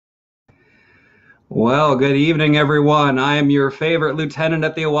Well, good evening, everyone. I am your favorite lieutenant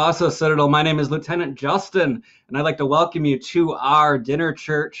at the Owasso Citadel. My name is Lieutenant Justin, and I'd like to welcome you to our dinner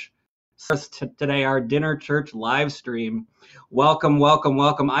church today, our dinner church live stream. Welcome, welcome,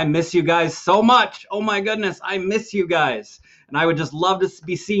 welcome. I miss you guys so much. Oh my goodness, I miss you guys. And I would just love to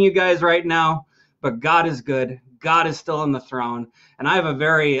be seeing you guys right now, but God is good. God is still on the throne. And I have a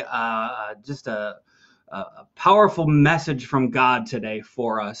very, a powerful message from God today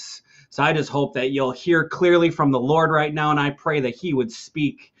for us. So I just hope that you'll hear clearly from the Lord right now, and I pray that he would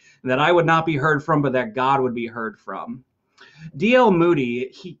speak, and that I would not be heard from, but that God would be heard from. D.L. Moody,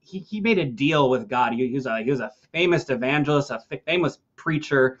 he made a deal with God. He was a famous evangelist, a famous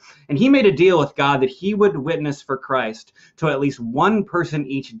preacher, and he made a deal with God that he would witness for Christ to at least one person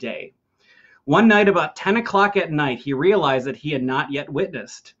each day. One night about 10 o'clock at night, he realized that he had not yet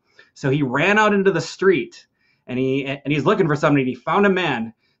witnessed. So he ran out into the street, and he's looking for somebody. He found a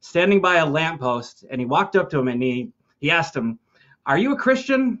man standing by a lamppost, and he walked up to him, and he asked him, "Are you a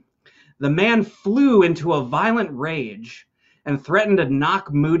Christian?" The man flew into a violent rage and threatened to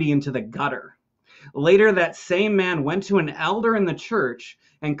knock Moody into the gutter. Later, that same man went to an elder in the church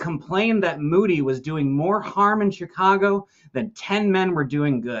and complained that Moody was doing more harm in Chicago than 10 men were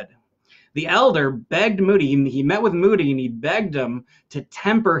doing good. The elder begged Moody, he met with Moody, and he begged him to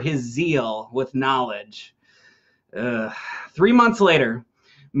temper his zeal with knowledge. 3 months later,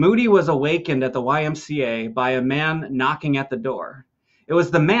 Moody was awakened at the YMCA by a man knocking at the door. It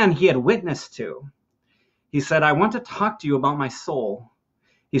was the man he had witnessed to. He said, "I want to talk to you about my soul,"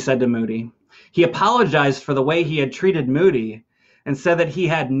 he said to Moody. He apologized for the way he had treated Moody and said that he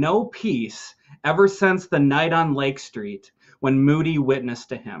had no peace ever since the night on Lake Street when Moody witnessed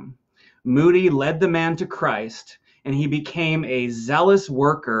to him. Moody led the man to Christ, and he became a zealous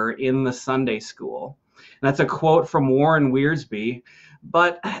worker in the Sunday school. And that's a quote from Warren Wiersbe.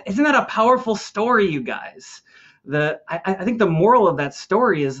 But isn't that a powerful story, you guys? I think the moral of that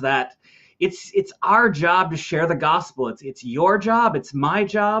story is that it's our job to share the gospel. It's your job. It's my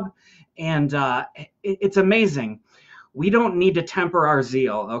job. And it's amazing. We don't need to temper our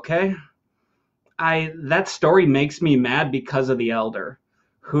zeal, okay? That story makes me mad because of the elder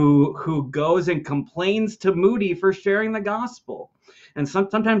who goes and complains to Moody for sharing the gospel. And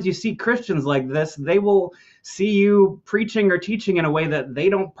sometimes you see Christians like this, they will see you preaching or teaching in a way that they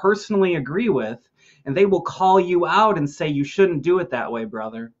don't personally agree with, and they will call you out and say, "You shouldn't do it that way,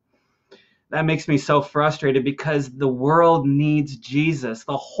 brother." That makes me so frustrated because the world needs Jesus.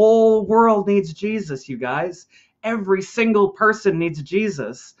 The whole world needs Jesus, you guys. Every single person needs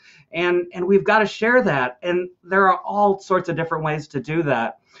Jesus. And we've got to share that. And there are all sorts of different ways to do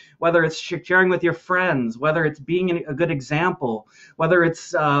that, whether it's sharing with your friends, whether it's being a good example, whether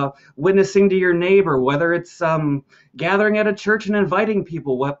it's witnessing to your neighbor, whether it's gathering at a church and inviting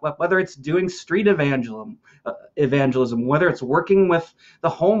people, whether it's doing street evangelism, whether it's working with the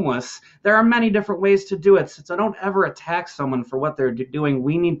homeless. There are many different ways to do it. So don't ever attack someone for what they're doing.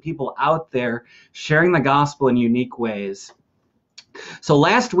 We need people out there sharing the gospel in unique ways. So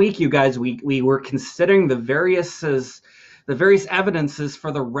last week, you guys, we were considering the various evidences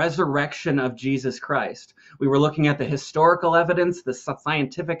for the resurrection of Jesus Christ. We were looking at the historical evidence, the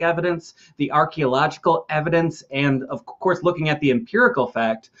scientific evidence, the archaeological evidence, and of course looking at the empirical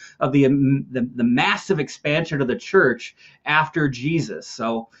fact of the massive expansion of the church after Jesus.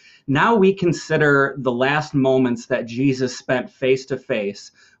 So now we consider the last moments that Jesus spent face to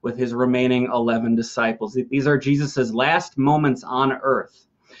face with his remaining 11 disciples. These are Jesus's last moments on earth.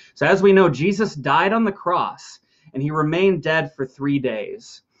 So as we know, Jesus died on the cross, and he remained dead for 3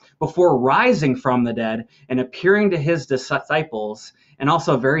 days before rising from the dead and appearing to his disciples and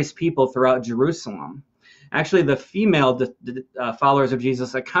also various people throughout Jerusalem. Actually, the female followers of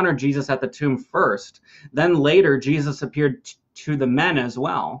Jesus encountered Jesus at the tomb first. Then later, Jesus appeared to the men as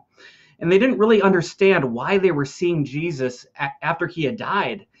well. And they didn't really understand why they were seeing Jesus after he had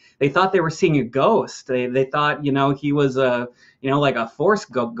died. They thought they were seeing a ghost. They thought, he was like a Force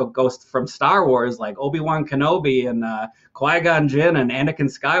ghost from Star Wars, like Obi-Wan Kenobi and Qui-Gon Jinn and Anakin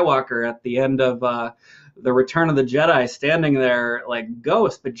Skywalker at the end of the Return of the Jedi, standing there like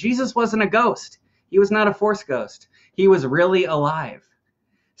ghosts. But Jesus wasn't a ghost. He was not a Force ghost. He was really alive.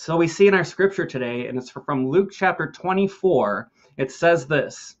 So we see in our scripture today, and it's from Luke chapter 24, it says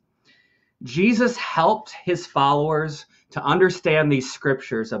this: Jesus helped his followers to understand these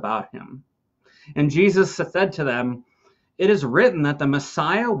scriptures about him. And Jesus said to them, "It is written that the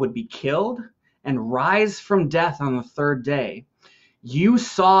Messiah would be killed and rise from death on the third day. You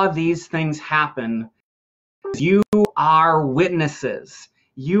saw these things happen. You are witnesses."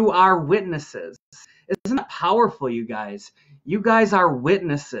 You are witnesses. Isn't that powerful, you guys? You guys are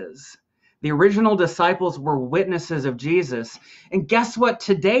witnesses. The original disciples were witnesses of Jesus. And guess what?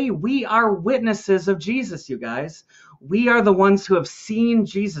 Today we are witnesses of Jesus, you guys. We are the ones who have seen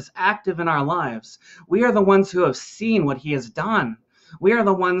Jesus active in our lives. We are the ones who have seen what he has done. We are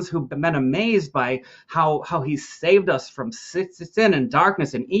the ones who've been amazed by how he saved us from sin and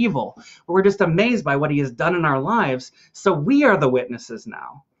darkness and evil. We're just amazed by what he has done in our lives. So we are the witnesses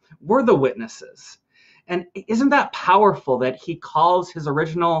now. We're the witnesses. And isn't that powerful that he calls his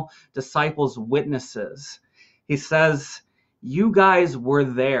original disciples witnesses? He says, you guys were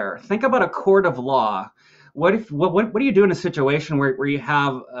there. Think about a court of law. What do you do in a situation where you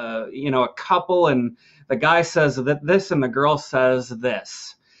have a couple and the guy says that this and the girl says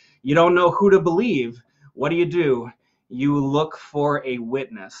this? You don't know who to believe. What do? You look for a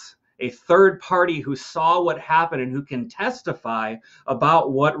witness, a third party who saw what happened and who can testify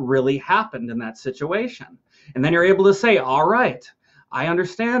about what really happened in that situation. And then you're able to say, all right, I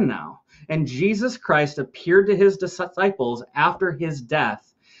understand now. And Jesus Christ appeared to his disciples after his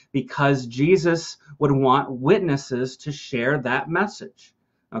death because Jesus would want witnesses to share that message.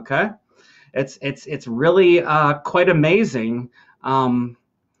 Okay? It's really quite amazing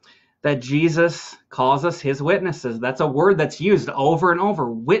that Jesus calls us his witnesses. That's a word that's used over and over,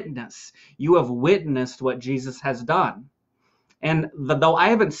 witness. You have witnessed what Jesus has done. And though I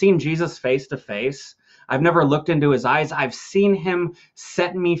haven't seen Jesus face to face, I've never looked into his eyes. I've seen him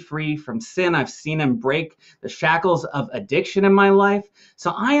set me free from sin. I've seen him break the shackles of addiction in my life.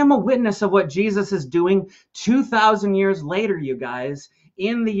 So I am a witness of what Jesus is doing 2,000 years later, you guys,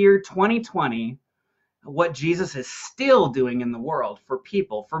 in the year 2020. What Jesus is still doing in the world for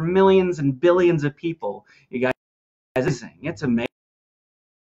people, for millions and billions of people. You guys, it's amazing.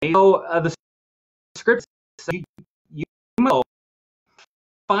 The scripture says you must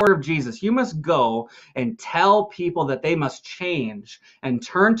follower of Jesus. You must go and tell people that they must change and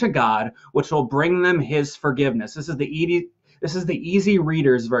turn to God, which will bring them his forgiveness. This is the easy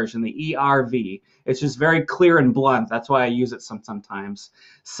readers version, the ERV. It's just very clear and blunt. That's why I use it sometimes.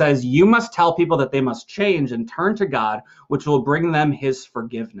 Says you must tell people that they must change and turn to God, which will bring them his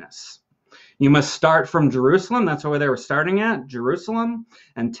forgiveness. You must start from Jerusalem. That's where they were starting at, Jerusalem,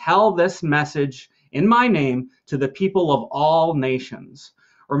 and tell this message in my name to the people of all nations.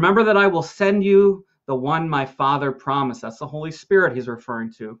 Remember that I will send you the one my Father promised. That's the Holy Spirit he's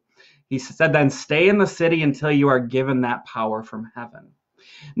referring to. He said, then stay in the city until you are given that power from heaven.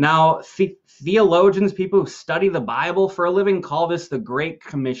 Now, theologians, people who study the Bible for a living, call this the Great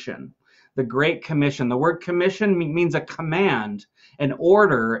Commission. The Great Commission. The word commission means a command, an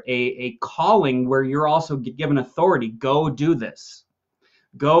order, a calling where you're also given authority. Go do this.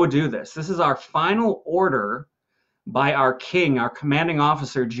 Go do this. This is our final order by our King, our commanding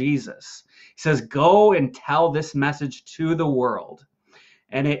officer, Jesus. He says, go and tell this message to the world.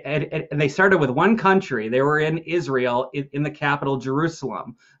 And they started with one country. They were in Israel, in the capital,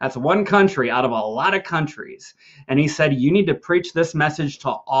 Jerusalem. That's one country out of a lot of countries. And he said, you need to preach this message to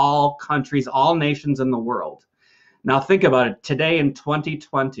all countries, all nations in the world. Now think about it. Today in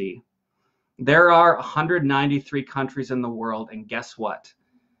 2020, there are 193 countries in the world. And guess what?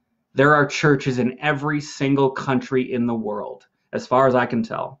 There are churches in every single country in the world, as far as I can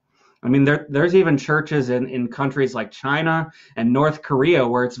tell. I mean, there's even churches in countries like China and North Korea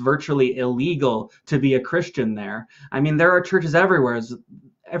where it's virtually illegal to be a Christian there. I mean, there are churches everywhere.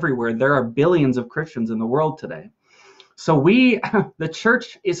 There are billions of Christians in the world today. So the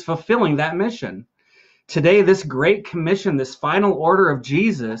church is fulfilling that mission. Today, this Great Commission, this final order of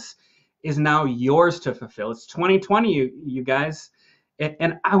Jesus is now yours to fulfill. It's 2020, you guys.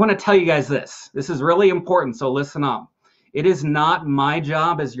 And I want to tell you guys this. This is really important, so listen up. It is not my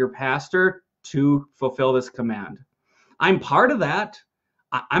job as your pastor to fulfill this command. I'm part of that.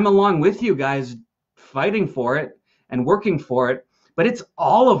 I'm along with you guys fighting for it and working for it, but it's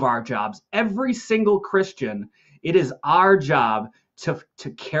all of our jobs. Every single Christian, it is our job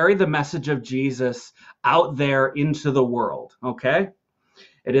to carry the message of Jesus out there into the world, okay?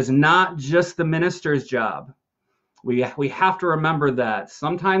 It is not just the minister's job. We have to remember that.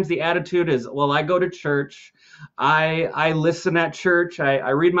 Sometimes the attitude is, well, I go to church, I listen at church, I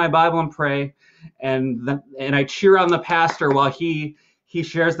read my Bible and pray, and I cheer on the pastor while he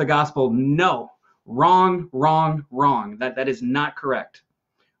shares the gospel. No, wrong. That is not correct.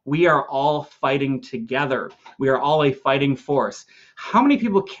 We are all fighting together. We are all a fighting force. How many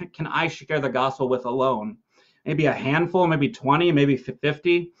people can I share the gospel with alone? Maybe a handful, maybe 20, maybe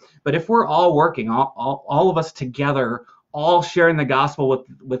 50. But if we're all working, all of us together, all sharing the gospel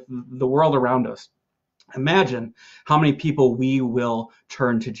with the world around us, imagine how many people we will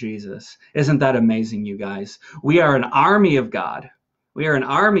turn to Jesus. Isn't that amazing, you guys? We are an army of God. We are an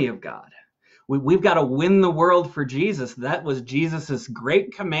army of God. We've got to win the world for Jesus. That was Jesus's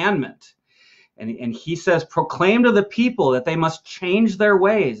great commandment. And he says, proclaim to the people that they must change their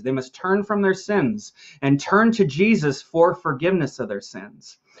ways. They must turn from their sins and turn to Jesus for forgiveness of their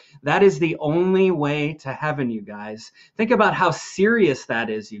sins. That is the only way to heaven, you guys. Think about how serious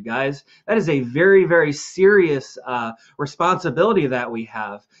that is, you guys. That is a very, very serious responsibility that we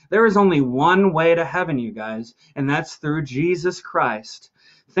have. There is only one way to heaven, you guys, and that's through Jesus Christ.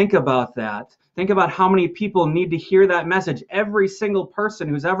 Think about that. Think about how many people need to hear that message. Every single person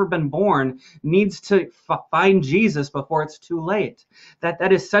who's ever been born needs to find Jesus before it's too late.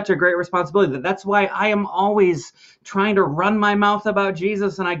 That is such a great responsibility. That's why I am always trying to run my mouth about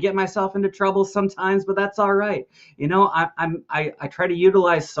Jesus, and I get myself into trouble sometimes, but that's all right. You know, I try to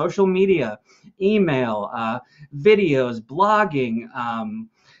utilize social media, email, videos, blogging,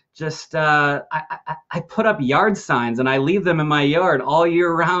 I put up yard signs and I leave them in my yard all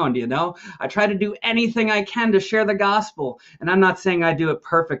year round, you know. I try to do anything I can to share the gospel. And I'm not saying I do it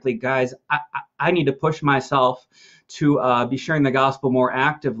perfectly, guys. I need to push myself to be sharing the gospel more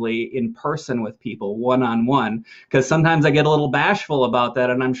actively in person with people, one-on-one, because sometimes I get a little bashful about that,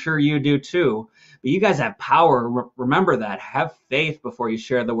 and I'm sure you do too. But you guys have power. Remember that. Have faith before you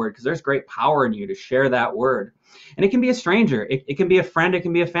share the word, because there's great power in you to share that word. And it can be a stranger. It can be a friend. It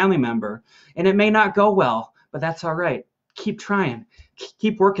can be a family member. And it may not go well, but that's all right. Keep trying.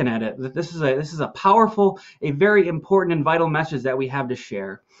 Keep working at it. This is a powerful, a very important and vital message that we have to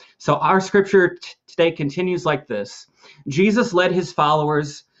share. So our scripture today continues like this. Jesus led his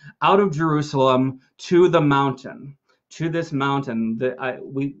followers out of Jerusalem to the mountain. To this mountain,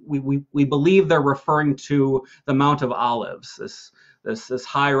 we believe they're referring to the Mount of Olives, this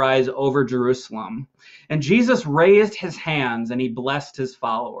high rise over Jerusalem. And Jesus raised his hands and he blessed his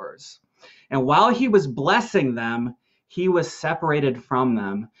followers. And while he was blessing them, he was separated from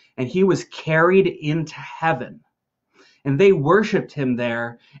them and he was carried into heaven. And they worshiped him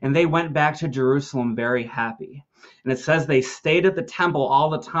there and they went back to Jerusalem very happy. And it says they stayed at the temple all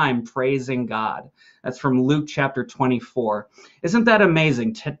the time praising God. That's from Luke chapter 24. Isn't that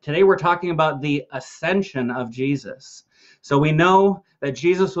amazing? Today we're talking about the ascension of Jesus. So we know that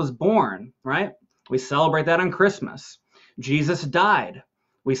Jesus was born, right? We celebrate that on Christmas. Jesus died.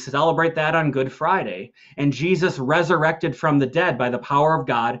 We celebrate that on Good Friday. And Jesus resurrected from the dead by the power of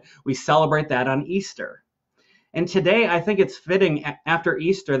God. We celebrate that on Easter. And today, I think it's fitting after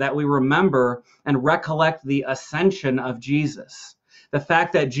Easter that we remember and recollect the ascension of Jesus. The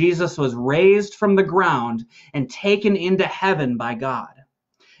fact that Jesus was raised from the ground and taken into heaven by God.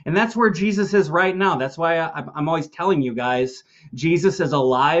 And that's where Jesus is right now. That's why I'm always telling you guys, Jesus is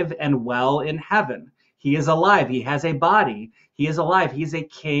alive and well in heaven. He is alive. He has a body. He is alive. He's a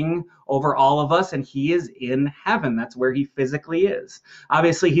king over all of us, and he is in heaven. That's where he physically is.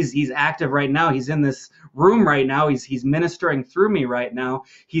 Obviously, he's active right now. He's in this room right now. He's ministering through me right now.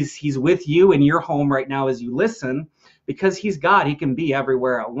 He's with you in your home right now as you listen, because he's God. He can be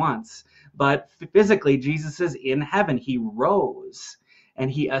everywhere at once. But physically, Jesus is in heaven. He rose and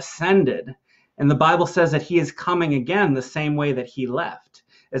he ascended. And the Bible says that he is coming again the same way that he left.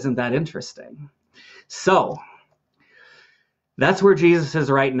 Isn't that interesting? So that's where Jesus is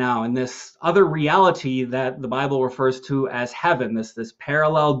right now, in this other reality that the Bible refers to as heaven, this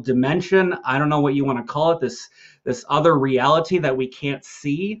parallel dimension. I don't know what you want to call it, this other reality that we can't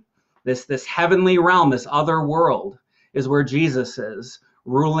see, this heavenly realm, this other world is where Jesus is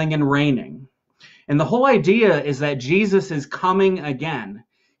ruling and reigning. And the whole idea is that Jesus is coming again.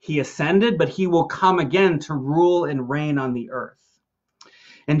 He ascended, but he will come again to rule and reign on the earth.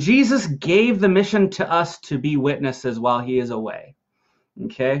 And Jesus gave the mission to us to be witnesses while he is away.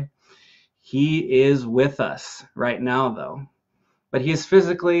 Okay? He is with us right now, though. But he is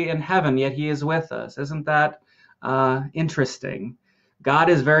physically in heaven, yet he is with us. Isn't that interesting? God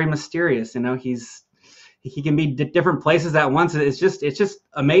is very mysterious. You know, he can be different places at once. It's just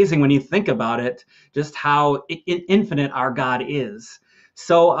amazing when you think about it, just how infinite our God is.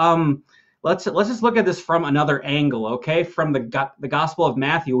 So let's just look at this from another angle, okay? From the Gospel of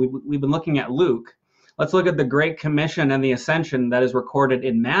Matthew, we've been looking at Luke. Let's look at the Great Commission and the Ascension that is recorded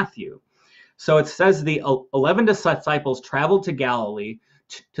in Matthew. So it says the 11 disciples traveled to Galilee,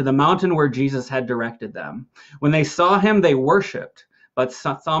 to the mountain where Jesus had directed them. When they saw him, they worshipped, but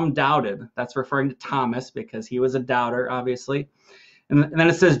some doubted. That's referring to Thomas, because he was a doubter, obviously. And then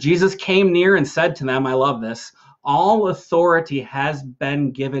it says, Jesus came near and said to them, I love this, all authority has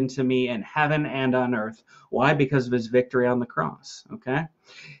been given to me in heaven and on earth. Why? Because of his victory on the cross, okay?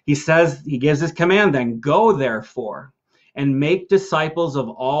 He says, he gives his command then, go therefore and make disciples of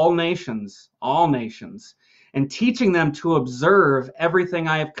all nations, and teaching them to observe everything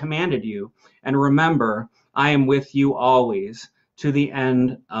I have commanded you. And remember, I am with you always to the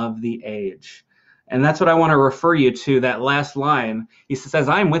end of the age. And that's what I want to refer you to, that last line. He says,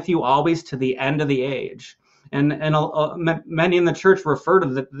 I am with you always to the end of the age. And many in the church refer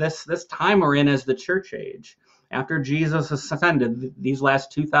to this time we're in as the church age. After Jesus ascended, these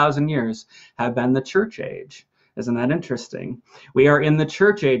last 2,000 years have been the church age. Isn't that interesting? We are in the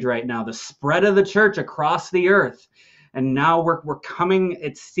church age right now, the spread of the church across the earth. And now we're coming,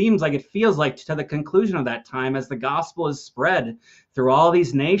 it seems like, it feels like, to the conclusion of that time as the gospel is spread through all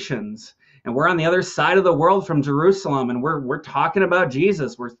these nations. And we're on the other side of the world from Jerusalem, and we're talking about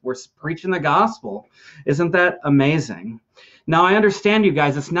Jesus. We're preaching the gospel. Isn't that amazing? Now, I understand, you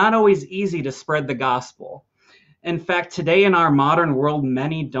guys, it's not always easy to spread the gospel. In fact, today in our modern world,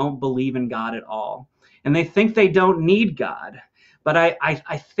 many don't believe in God at all. And they think they don't need God. But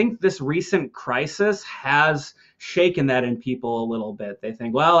I think this recent crisis has shaken that in people a little bit. They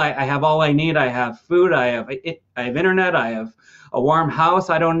think, well, I have all I need. I have food. I have internet. I have a warm house.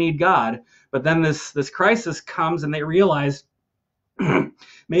 I don't need God. But then this crisis comes and they realize,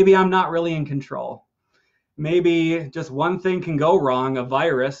 maybe I'm not really in control. Maybe just one thing can go wrong, a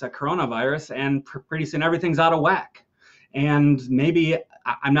virus, a coronavirus, and pretty soon everything's out of whack. And maybe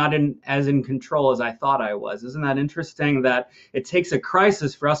I'm not as in control as I thought I was. Isn't that interesting that it takes a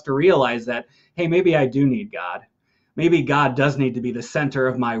crisis for us to realize that, hey, maybe I do need God. Maybe God does need to be the center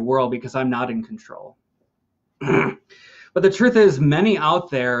of my world because I'm not in control. But the truth is, many out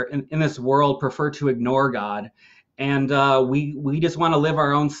there in this world prefer to ignore God. And we just want to live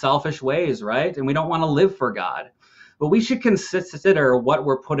our own selfish ways, right? And we don't want to live for God. But we should consider what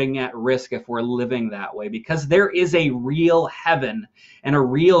we're putting at risk if we're living that way, because there is a real heaven and a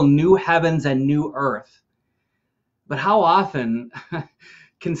real new heavens and new earth. But how often,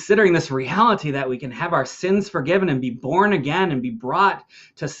 considering this reality that we can have our sins forgiven and be born again and be brought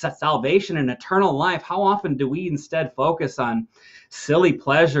to salvation and eternal life, how often do we instead focus on silly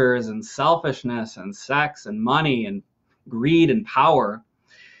pleasures and selfishness and sex and money and greed and power,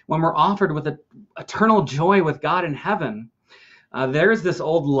 when we're offered with eternal joy with God in heaven? There's this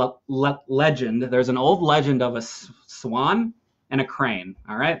old legend. There's an old legend of a swan and a crane,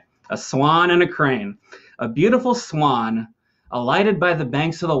 all right? A swan and a crane. A beautiful swan alighted by the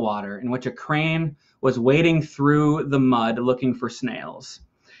banks of the water, in which a crane was wading through the mud looking for snails.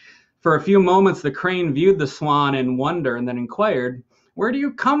 For a few moments, the crane viewed the swan in wonder and then inquired, "Where do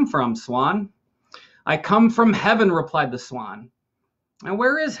you come from, swan?" "I come from heaven," replied the swan. "And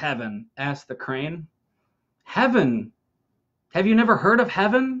where is heaven?" asked the crane. "Heaven? Have you never heard of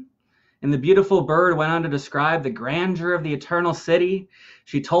heaven?" And the beautiful bird went on to describe the grandeur of the eternal city.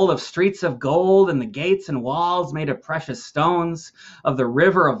 She told of streets of gold and the gates and walls made of precious stones, of the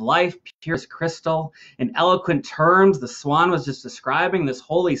river of life, pure as crystal. In eloquent terms, the swan was just describing this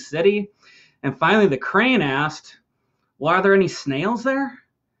holy city. And finally, the crane asked, "Well, are there any snails there?"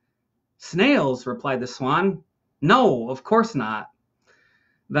 "Snails," replied the swan. "No, of course not."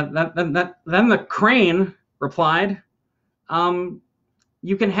 Then the crane replied,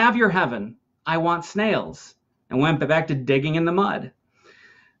 "You can have your heaven. I want snails," and went back to digging in the mud.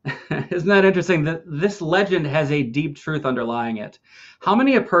 Isn't that interesting? That this legend has a deep truth underlying it. How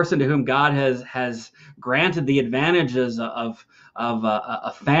many a person to whom God has granted the advantages of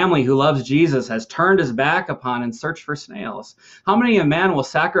a family who loves Jesus has turned his back upon and searched for snails? How many a man will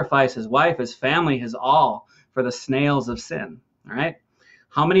sacrifice his wife, his family, his all for the snails of sin? All right.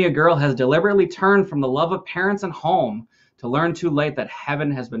 How many a girl has deliberately turned from the love of parents and home to learn too late that heaven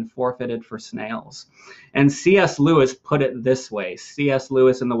has been forfeited for snails? And C.S. Lewis put it this way. C.S.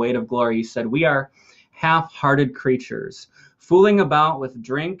 Lewis in The Weight of Glory, he said, "We are half-hearted creatures, fooling about with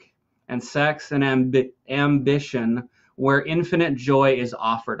drink and sex and ambition where infinite joy is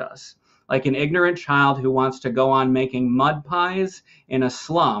offered us, like an ignorant child who wants to go on making mud pies in a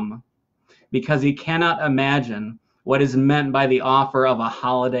slum because he cannot imagine what is meant by the offer of a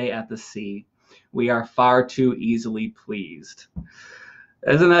holiday at the sea. We are far too easily pleased."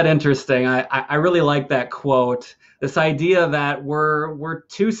 Isn't that interesting? I really like that quote. This idea that we're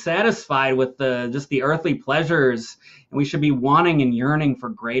too satisfied with just the earthly pleasures, and we should be wanting and yearning for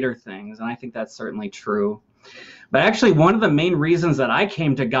greater things. And I think that's certainly true. But actually, one of the main reasons that I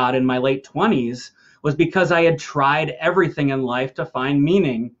came to God in my late 20s was because I had tried everything in life to find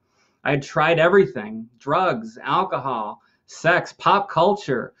meaning. I had tried everything: drugs, alcohol, sex, pop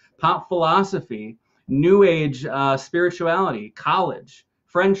culture, pop philosophy, new age spirituality, college,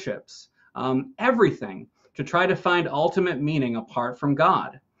 friendships, everything to try to find ultimate meaning apart from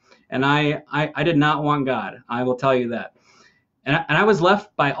God. And I did not want God. I will tell you that. And I was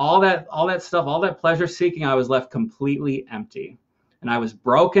left by all that stuff, all that pleasure seeking. I was left completely empty. And I was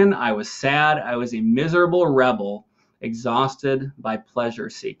broken. I was sad. I was a miserable rebel, exhausted by pleasure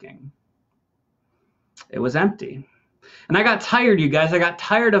seeking. It was empty. And I got tired, you guys. I got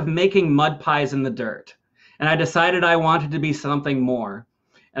tired of making mud pies in the dirt. And I decided I wanted to be something more.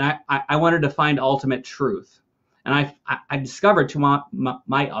 And I wanted to find ultimate truth. And I discovered to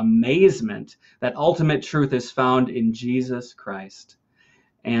my amazement that ultimate truth is found in Jesus Christ.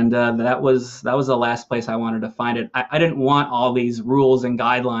 And that was the last place I wanted to find it. I didn't want all these rules and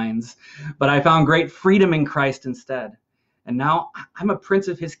guidelines, but I found great freedom in Christ instead. And now I'm a prince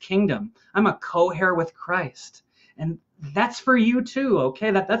of his kingdom. I'm a co-heir with Christ. And that's for you too, okay?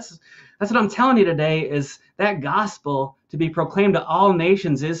 That's what I'm telling you today, is that gospel to be proclaimed to all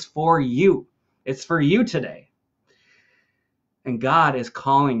nations is for you. It's for you today. And God is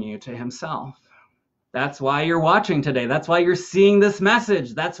calling you to himself. That's why you're watching today. That's why you're seeing this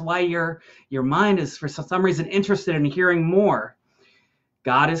message. That's why your mind is for some reason interested in hearing more.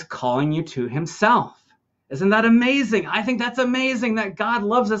 God is calling you to himself. Isn't that amazing? I think that's amazing that God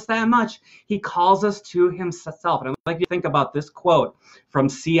loves us that much. He calls us to himself. And I'd like you to think about this quote from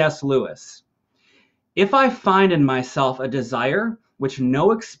C.S. Lewis. If I find in myself a desire which no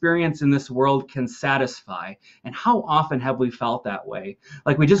experience in this world can satisfy. And how often have we felt that way?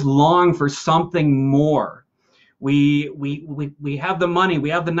 Like we just long for something more. We have the money, we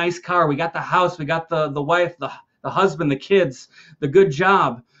have the nice car, we got the house, we got the wife, the husband, the kids, the good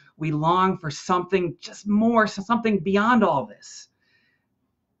job. We long for something just more, something beyond all this.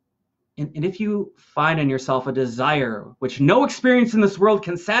 And if you find in yourself a desire which no experience in this world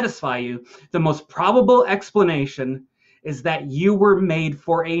can satisfy you, the most probable explanation is that you were made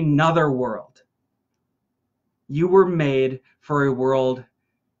for another world. You were made for a world,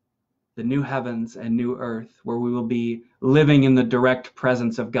 the new heavens and new earth, where we will be living in the direct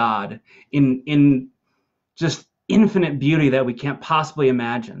presence of God in just infinite beauty that we can't possibly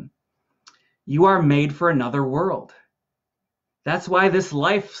imagine. You are made for another world. That's why this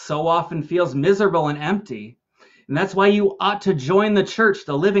life so often feels miserable and empty. And that's why you ought to join the church,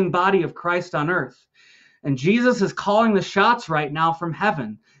 the living body of Christ on earth. And Jesus is calling the shots right now from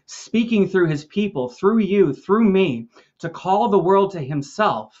heaven, speaking through his people, through you, through me, to call the world to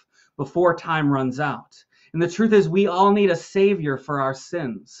himself before time runs out. And the truth is, we all need a savior for our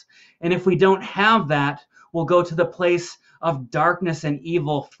sins. And if we don't have that, we'll go to the place of darkness and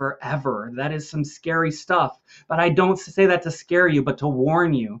evil forever. That is some scary stuff. But I don't say that to scare you, but to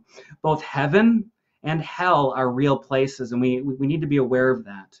warn you. Both heaven and hell are real places, and we need to be aware of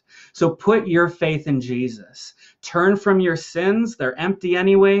that. So put your faith in Jesus. Turn from your sins, they're empty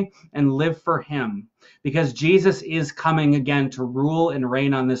anyway, and live for him. Because Jesus is coming again to rule and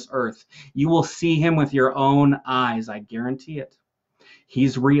reign on this earth. You will see him with your own eyes, I guarantee it.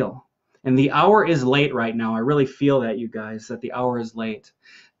 He's real. And the hour is late right now. I really feel that, you guys, that the hour is late.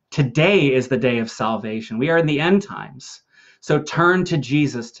 Today is the day of salvation. We are in the end times. So turn to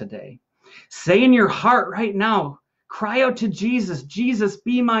Jesus today. Say in your heart right now, cry out to Jesus, Jesus,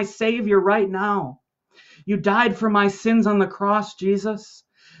 be my Savior right now. You died for my sins on the cross, Jesus,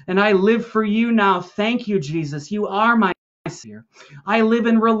 and I live for you now. Thank you, Jesus. You are my Savior. I live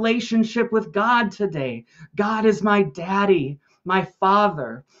in relationship with God today. God is my daddy, my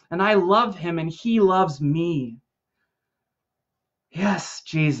father, and I love him and he loves me. Yes,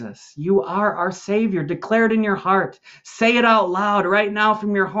 Jesus, you are our Savior. Declare it in your heart. Say it out loud right now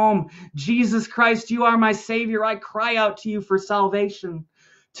from your home. Jesus Christ, you are my Savior. I cry out to you for salvation,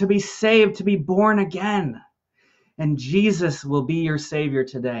 to be saved, to be born again. And Jesus will be your Savior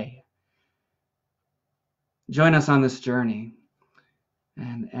today. Join us on this journey.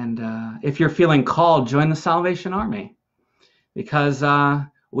 And if you're feeling called, join the Salvation Army. Because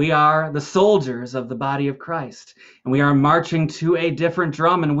we are the soldiers of the body of Christ, and we are marching to a different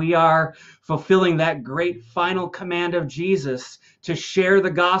drum, and we are fulfilling that great final command of Jesus to share the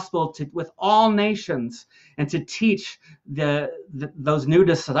gospel with all nations and to teach those new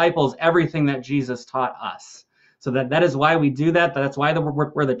disciples everything that Jesus taught us. So that is why we do that. That's why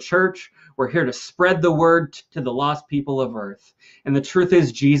we're the church. We're here to spread the word to the lost people of earth. And the truth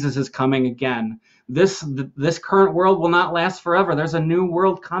is, Jesus is coming again. This current world will not last forever. There's a new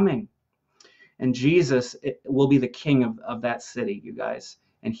world coming. And Jesus will be the king of that city, you guys.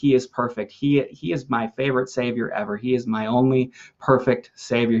 And he is perfect. He is my favorite Savior ever. He is my only perfect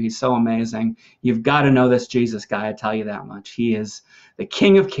Savior. He's so amazing. You've got to know this Jesus guy, I tell you that much. He is the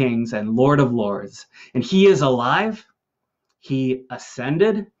King of Kings and Lord of Lords. And he is alive. He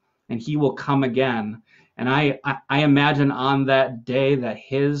ascended, and he will come again. And I imagine on that day that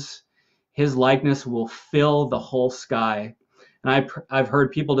his likeness will fill the whole sky. And I've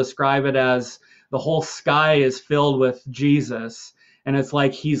heard people describe it as the whole sky is filled with Jesus, and it's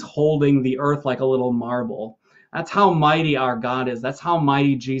like he's holding the earth like a little marble. That's how mighty our God is. That's how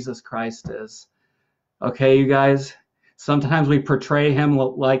mighty Jesus Christ is. Okay, you guys? Sometimes we portray him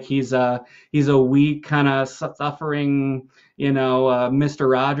like he's a weak, kind of suffering,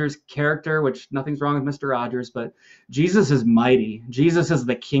 Mr. Rogers character, which nothing's wrong with Mr. Rogers, but Jesus is mighty. Jesus is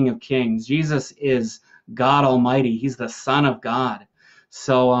the King of Kings. Jesus is God Almighty. He's the Son of God.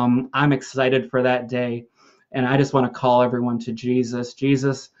 So I'm excited for that day, and I just want to call everyone to Jesus.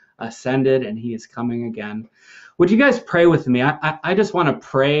 Jesus ascended, and he is coming again. Would you guys pray with me? I just want to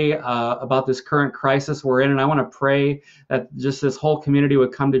pray about this current crisis we're in, and I want to pray that just this whole community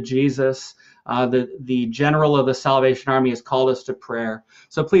would come to Jesus. The general of the Salvation Army has called us to prayer.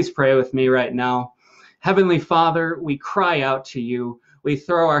 So please pray with me right now. Heavenly Father, we cry out to you. We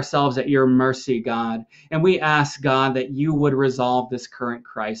throw ourselves at your mercy, God, and we ask, God, that you would resolve this current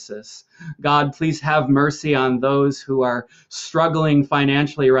crisis. God, please have mercy on those who are struggling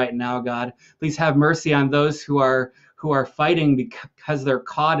financially right now, God. Please have mercy on those who are fighting because they're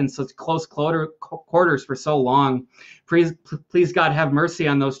caught in such close quarters for so long. Please, God, have mercy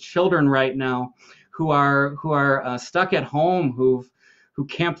on those children right now who are stuck at home, who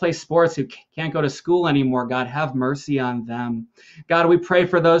can't play sports, who can't go to school anymore. God, have mercy on them. God, we pray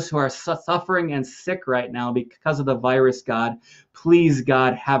for those who are suffering and sick right now because of the virus, God. Please,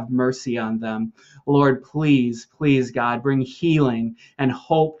 God, have mercy on them. Lord, please, God, bring healing and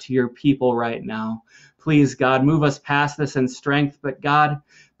hope to your people right now. Please, God, move us past this in strength. But God,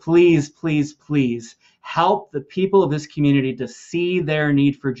 please, help the people of this community to see their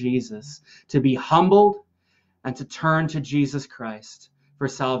need for Jesus, to be humbled, and to turn to Jesus Christ for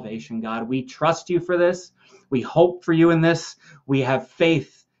salvation, God. We trust you for this. We hope for you in this. We have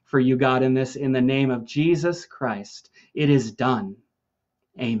faith for you, God, in this. In the name of Jesus Christ, it is done.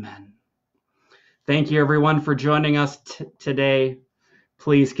 Amen. Thank you, everyone, for joining us today.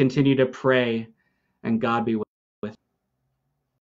 Please continue to pray, and God be with you.